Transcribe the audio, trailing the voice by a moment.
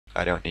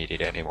I don't need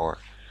it anymore.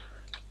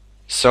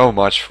 So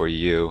much for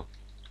you.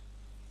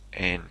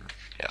 And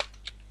yeah,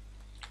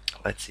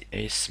 let's see,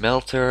 a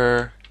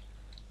smelter,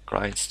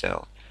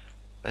 grindstone.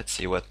 Let's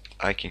see what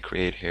I can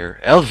create here.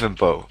 Elven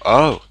bow.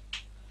 Oh,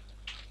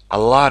 a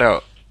lot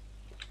of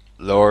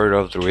Lord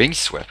of the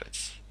Rings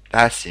weapons.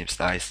 That seems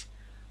nice.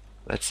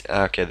 Let's.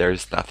 Okay,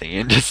 there's nothing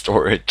in the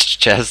storage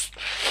chest,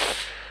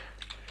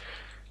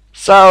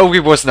 so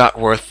it was not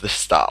worth the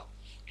stop.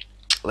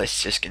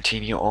 Let's just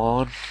continue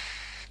on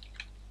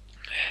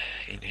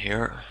in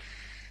here,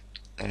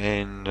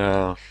 and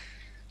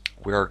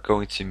we are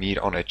going to meet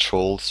on a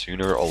troll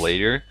sooner or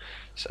later.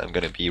 So I'm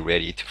gonna be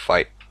ready to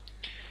fight,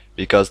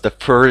 because the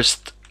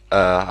first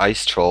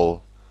ice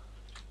troll,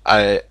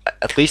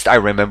 at least I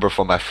remember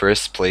from my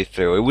first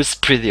playthrough, it was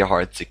pretty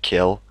hard to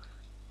kill,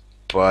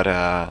 but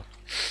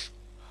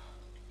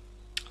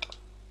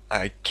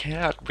I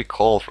cannot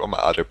recall from my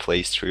other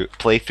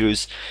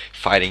playthroughs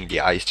fighting the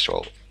ice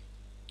troll,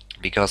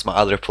 because my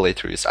other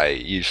playthroughs I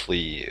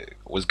usually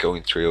was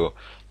going through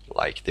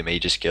like the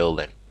Mage's Guild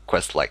and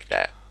quests like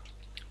that,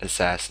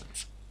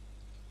 assassins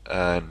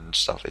and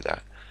stuff like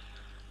that.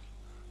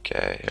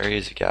 Okay, here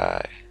is a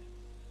guy.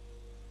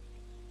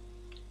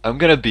 I'm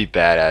gonna be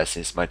badass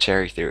since my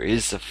character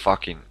is a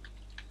fucking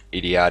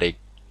idiotic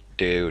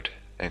dude.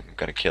 I'm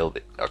gonna kill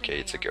it. Okay,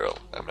 it's a girl.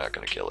 I'm not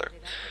gonna kill her.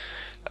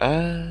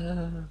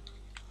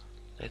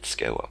 Let's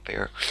go up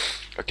here.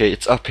 Okay,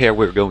 it's up here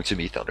we're going to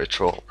meet on the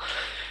troll.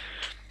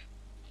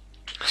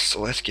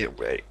 So let's get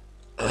ready.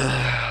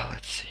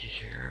 Let's see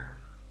here.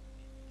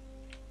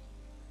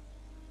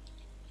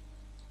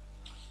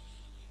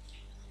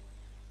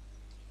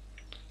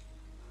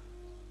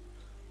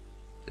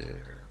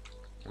 There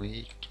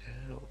we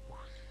go.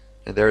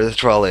 And there the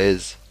troll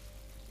is.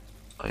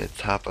 On the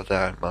top of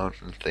that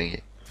mountain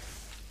thingy.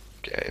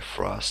 Okay,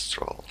 frost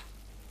troll.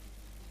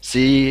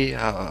 See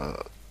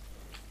how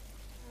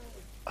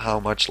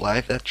much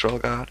life that troll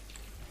got?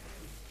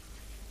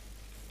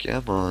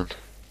 Come on.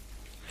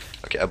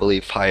 Okay, I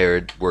believe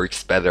fire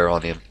works better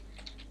on him.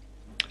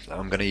 So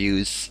I'm gonna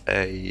use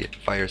a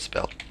fire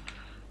spell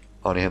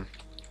on him.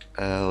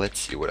 Let's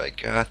see what I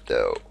got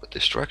though.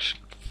 Destruction,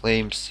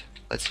 flames.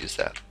 Let's use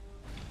that.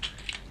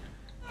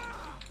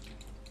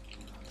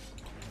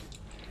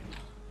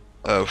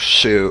 Oh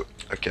shoot.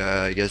 Okay,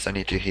 I guess I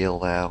need to heal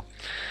now.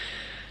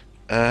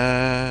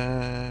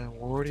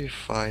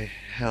 45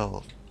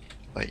 health.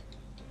 Like,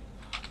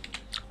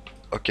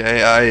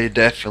 okay, I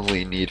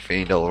definitely need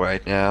Faendal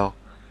right now.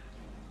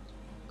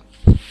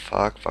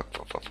 Fuck.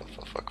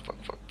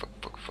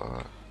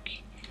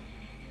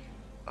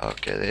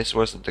 Okay, this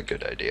wasn't a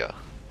good idea.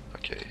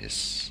 Okay,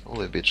 he's a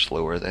little bit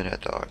slower than I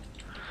thought.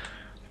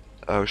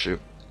 Oh shoot.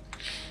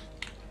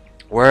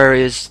 Where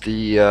is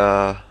the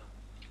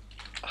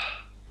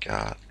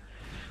God.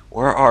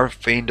 Where are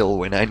Faendal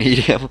when I need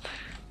him?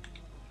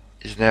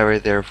 He's never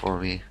there for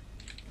me.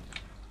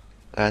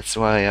 That's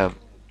why I'm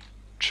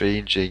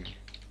changing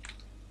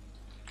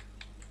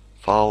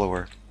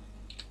follower.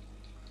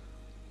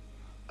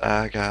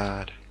 Ah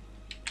God.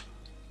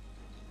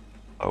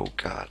 Oh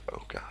God.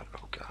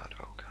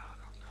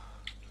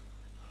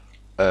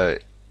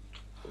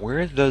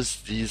 Where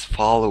does these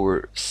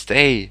followers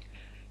stay?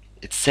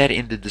 It said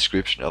in the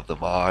description of the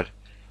mod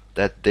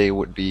that they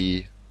would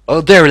be.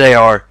 Oh, there they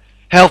are.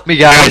 Help me,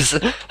 guys.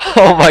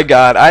 Oh my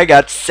God, I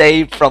got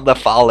saved from the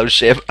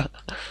fellowship.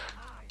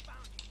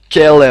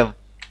 Kill him.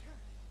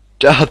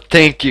 Oh,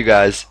 thank you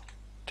guys.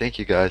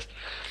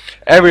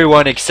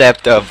 Everyone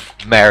except of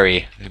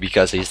Mary,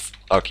 because he's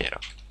okay. No.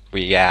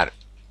 We got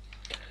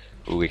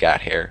who we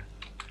got here.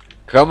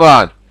 Come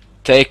on,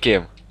 take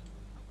him.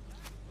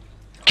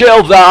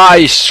 Kill the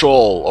ice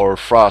troll, or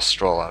frost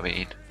troll, I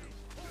mean.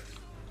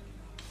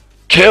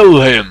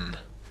 Kill him.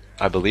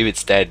 I believe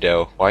it's dead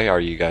though. Why are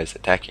you guys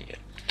attacking it?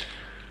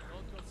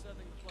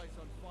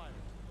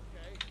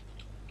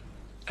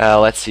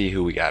 Let's see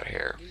who we got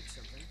here.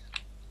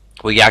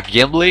 We got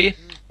Gimli,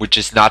 which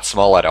is not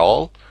small at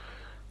all.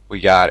 We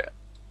got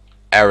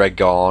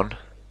Aragorn.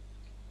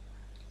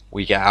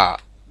 We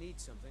got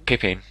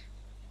Pippin.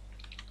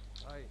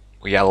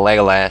 We got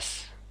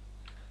Legolas.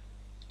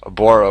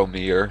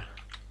 Boromir.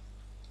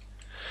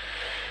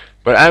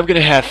 But I'm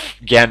gonna have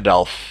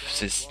Gandalf,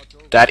 since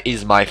that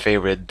is my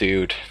favorite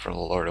dude from the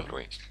Lord of the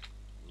Rings.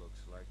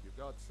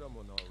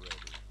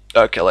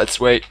 Okay, let's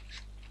wait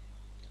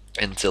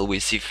until we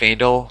see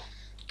Faendal.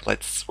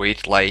 Let's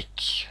wait like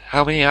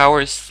how many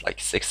hours? Like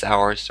 6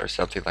 hours or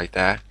something like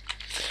that.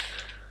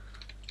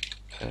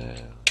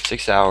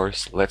 6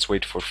 hours. Let's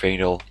wait for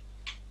Faendal.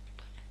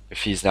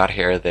 If he's not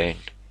here, then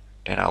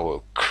I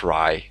will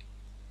cry.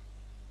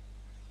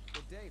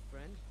 Good day,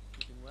 friend.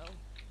 Keeping well?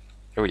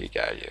 Here we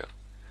got you.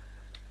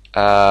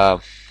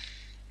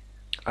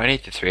 I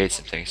need to trade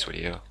some things with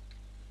you.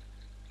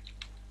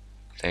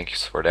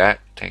 Thanks for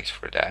that. Thanks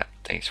for that.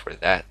 Thanks for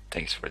that.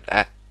 Thanks for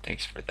that.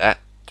 Thanks for that.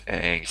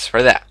 Thanks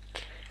for that.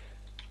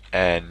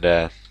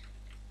 And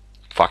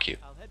fuck you.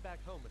 I'll head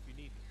back home if you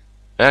need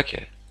me.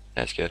 Okay,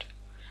 that's good.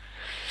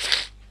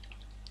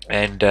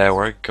 And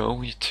we're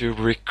going to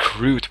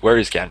recruit. Where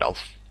is Gandalf?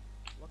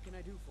 What can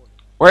do for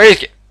you? Where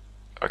is it?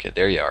 Okay,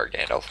 there you are,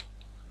 Gandalf.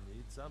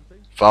 Need something?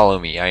 Follow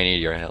me. I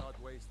need your help.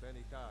 Not waste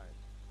any time.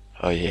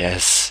 Oh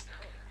yes,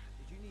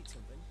 Did you need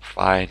something?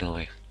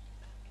 finally.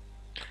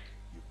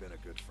 You've been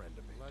a good friend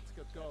to me. Let's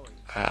get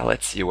going.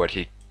 Let's see what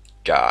he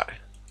got.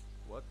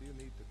 What do you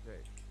need to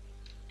take?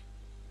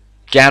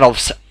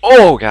 Gandalf's.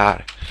 Oh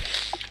god,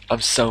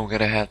 I'm so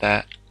gonna have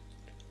that.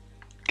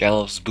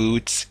 Gandalf's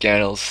boots,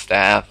 Gandalf's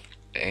staff,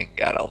 and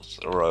Gandalf's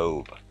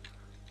robe.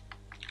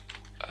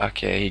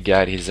 Okay, he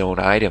got his own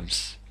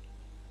items.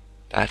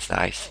 That's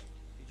nice.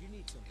 Did you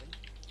need something?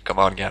 Come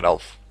on,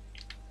 Gandalf.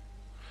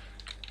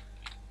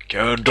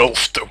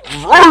 Gandalf the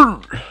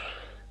Gray!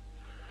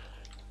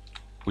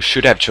 We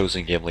should have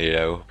chosen Gimli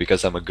though,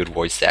 because I'm a good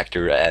voice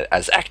actor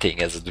as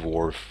acting as a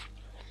dwarf.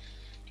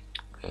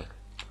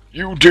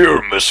 You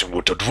dare messing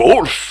with a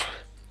dwarf?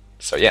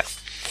 So yeah.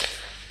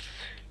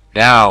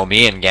 Now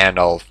me and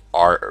Gandalf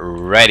are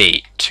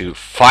ready to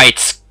fight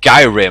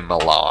Skyrim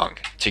along.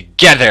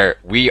 Together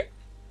we...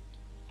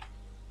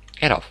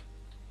 Gandalf.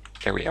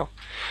 There we go.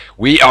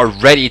 We are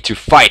ready to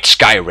fight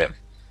Skyrim.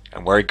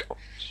 And we're go...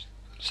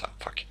 So,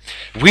 fuck.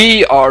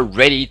 We are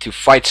ready to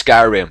fight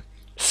Skyrim.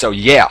 So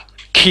yeah,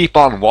 keep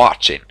on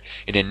watching.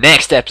 In the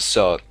next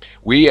episode,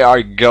 we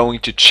are going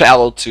to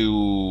travel to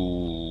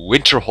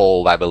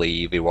Winterhold, I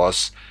believe it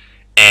was,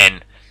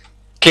 and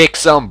kick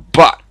some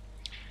butt.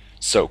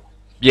 So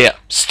yeah,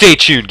 stay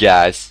tuned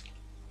guys.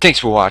 Thanks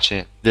for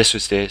watching. This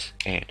was this,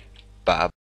 and bye.